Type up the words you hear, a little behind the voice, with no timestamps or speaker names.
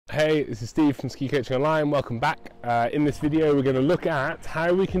Hey, this is Steve from SkiCoachingOnline. Welcome back. In this video we're going to look at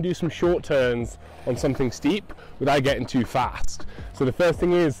how we can do some short turns on something steep without getting too fast. So the first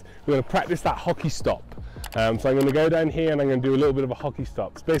thing is we're going to practice that hockey stop. So I'm going to go down here and I'm going to do a little bit of a hockey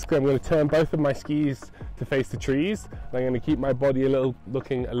stop. So basically I'm going to turn both of my skis to face the trees and I'm going to keep my body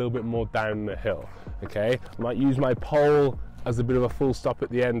looking a little bit more down the hill. Okay, I might use my pole as a bit of a full stop at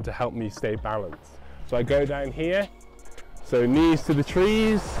the end to help me stay balanced. So I go down here. So knees to the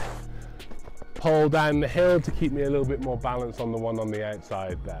trees, pole down the hill to keep me a little bit more balanced on the one on the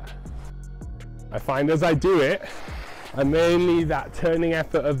outside there. I find as I do it, mainly that turning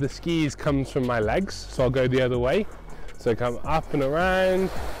effort of the skis comes from my legs, so I'll go the other way. So come up and around,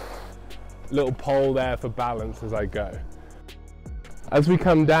 little pole there for balance as I go. As we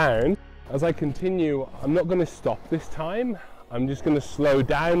come down, as I continue, I'm not going to stop this time, I'm just going to slow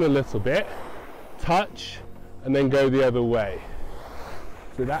down a little bit, touch, and then go the other way.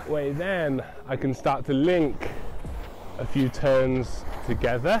 So that way then I can start to link a few turns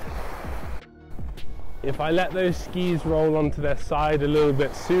together. If I let those skis roll onto their side a little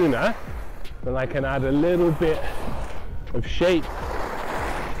bit sooner, then I can add a little bit of shape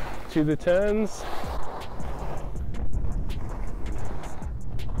to the turns.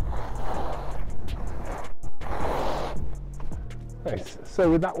 Nice. So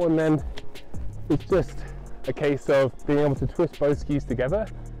with that one then, it's just a case of being able to twist both skis together,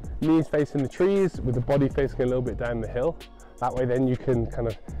 knees facing the trees with the body facing a little bit down the hill. That way then you can kind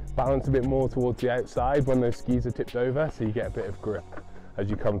of balance a bit more towards the outside when those skis are tipped over, so you get a bit of grip as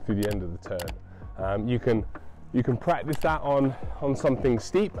you come through the end of the turn. You can practice that on something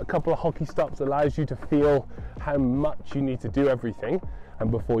steep. A couple of hockey stops allows you to feel how much you need to do everything and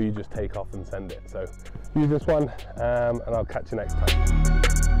before you just take off and send it. So use this one and I'll catch you next time.